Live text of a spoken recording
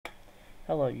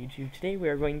Hello YouTube, today we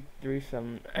are going through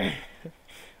some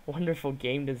wonderful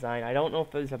game design. I don't know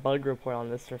if there's a bug report on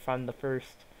this or if I'm the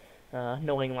first.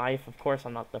 Knowing life, of course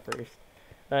I'm not the first.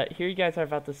 But here you guys are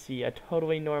about to see a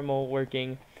totally normal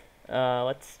working,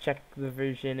 let's check the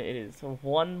version. It is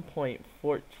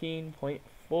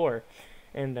 1.14.4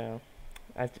 and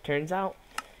as it turns out,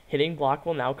 hitting block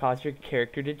will now cause your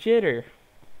character to jitter.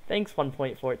 Thanks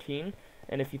 1.14.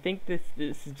 And if you think this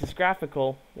is just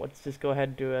graphical, let's just go ahead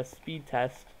and do a speed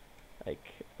test. Like,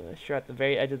 sure, at the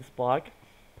very edge of this block.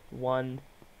 One.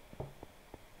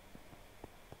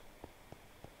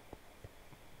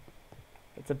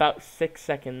 It's about 6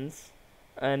 seconds.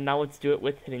 And now let's do it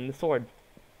with hitting the sword.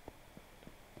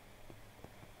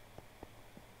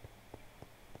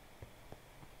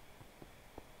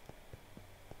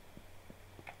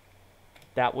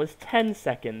 That was 10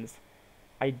 seconds.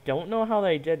 I don't know how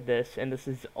they did this, and this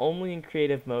is only in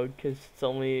creative mode, because it's the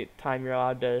only time you're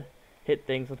allowed to hit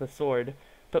things with a sword.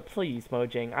 But please,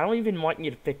 Mojang, I don't even want you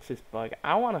to fix this bug.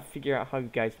 I want to figure out how you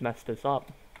guys messed this up.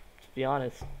 To be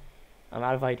honest, I'm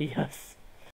out of ideas.